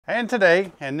And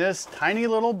today, in this tiny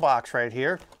little box right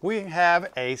here, we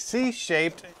have a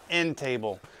C-shaped end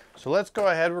table. So let's go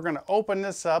ahead, we're gonna open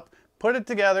this up, put it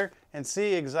together, and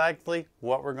see exactly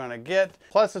what we're gonna get.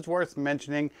 Plus, it's worth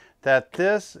mentioning that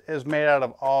this is made out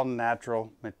of all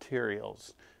natural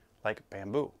materials, like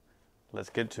bamboo. Let's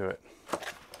get to it.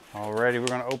 Alrighty, we're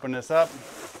gonna open this up.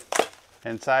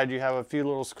 Inside you have a few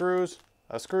little screws,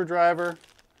 a screwdriver,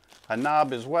 a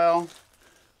knob as well.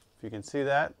 If you can see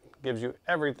that, gives you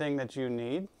everything that you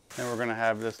need. Then we're gonna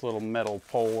have this little metal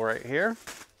pole right here.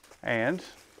 And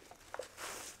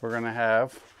we're gonna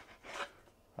have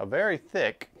a very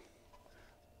thick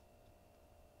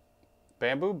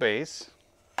bamboo base.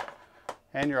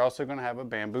 And you're also gonna have a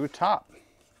bamboo top.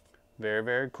 Very,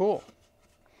 very cool.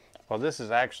 Well, this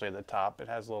is actually the top. It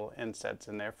has little insets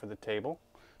in there for the table.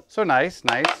 So nice,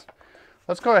 nice.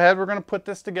 Let's go ahead, we're gonna put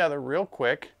this together real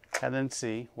quick and then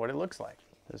see what it looks like.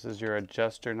 This is your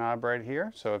adjuster knob right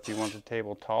here. So if you want the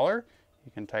table taller,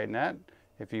 you can tighten that.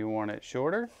 If you want it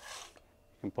shorter,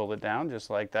 you can pull it down just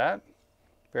like that.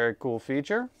 Very cool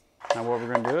feature. Now what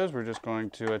we're going to do is we're just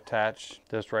going to attach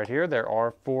this right here. There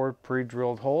are 4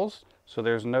 pre-drilled holes, so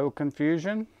there's no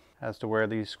confusion as to where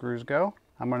these screws go.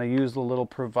 I'm going to use the little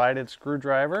provided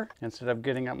screwdriver instead of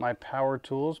getting up my power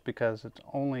tools because it's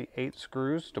only 8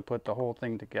 screws to put the whole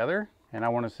thing together. And I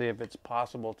want to see if it's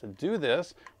possible to do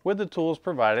this with the tools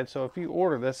provided. So if you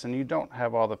order this and you don't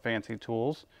have all the fancy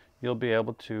tools, you'll be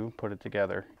able to put it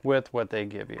together with what they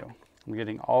give you. I'm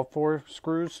getting all 4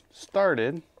 screws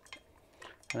started.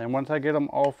 And then once I get them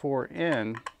all 4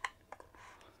 in,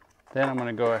 then I'm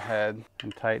going to go ahead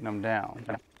and tighten them down.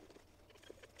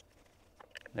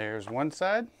 There's one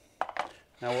side.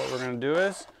 Now what we're going to do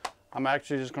is, I'm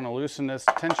actually just going to loosen this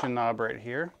tension knob right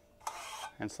here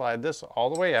and slide this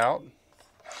all the way out.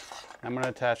 I'm going to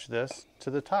attach this to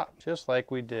the top, just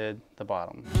like we did the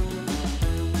bottom.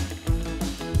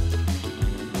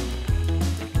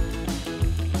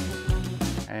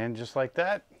 And just like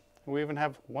that, we even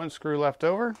have 1 screw left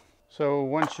over. So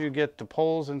once you get the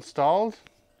poles installed,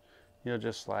 you'll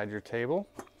just slide your table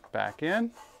back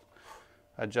in,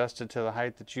 adjust it to the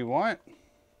height that you want,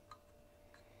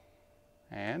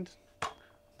 and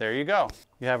there you go.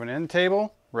 You have an end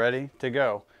table ready to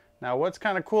go. Now what's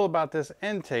kind of cool about this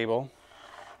end table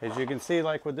is you can see,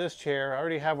 like with this chair, I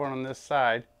already have one on this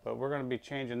side, but we're going to be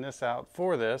changing this out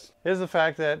for this, is the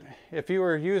fact that if you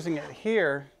were using it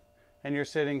here and you're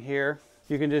sitting here,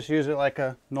 you can just use it like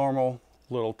a normal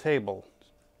little table.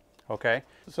 Okay,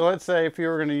 so let's say if you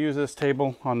were going to use this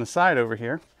table on the side over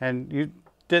here and you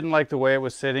didn't like the way it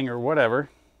was sitting or whatever,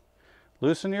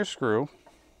 loosen your screw,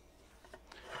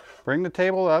 bring the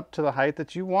table up to the height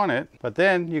that you want it, but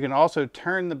then you can also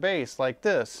turn the base like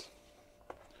this.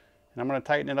 And I'm going to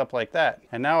tighten it up like that.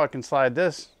 And now I can slide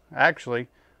this actually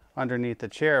underneath the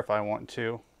chair if I want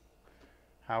to.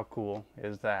 How cool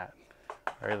is that?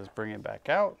 All right, let's bring it back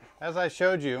out. As I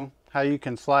showed you how you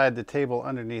can slide the table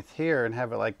underneath here and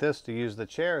have it like this to use the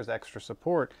chair as extra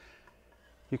support,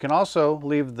 you can also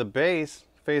leave the base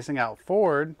facing out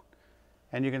forward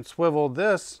and you can swivel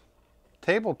this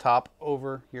tabletop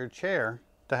over your chair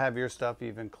to have your stuff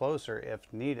even closer if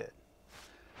needed.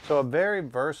 So a very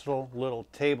versatile little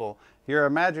table. Your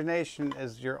imagination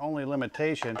is your only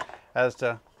limitation as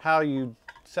to how you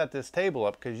set this table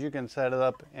up, because you can set it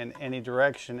up in any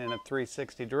direction in a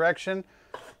 360 direction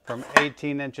from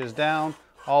 18 inches down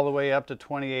all the way up to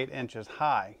 28 inches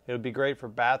high. It would be great for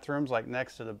bathrooms like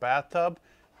next to the bathtub.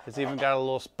 It's even got a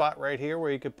little spot right here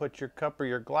where you could put your cup or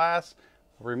your glass,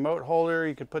 a remote holder,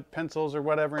 you could put pencils or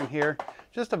whatever in here.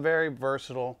 Just a very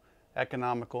versatile,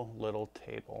 economical little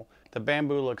table. The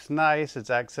bamboo looks nice.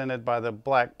 It's accented by the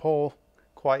black pole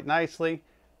quite nicely,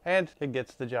 and it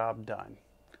gets the job done.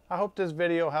 I hope this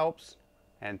video helps,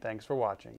 and thanks for watching.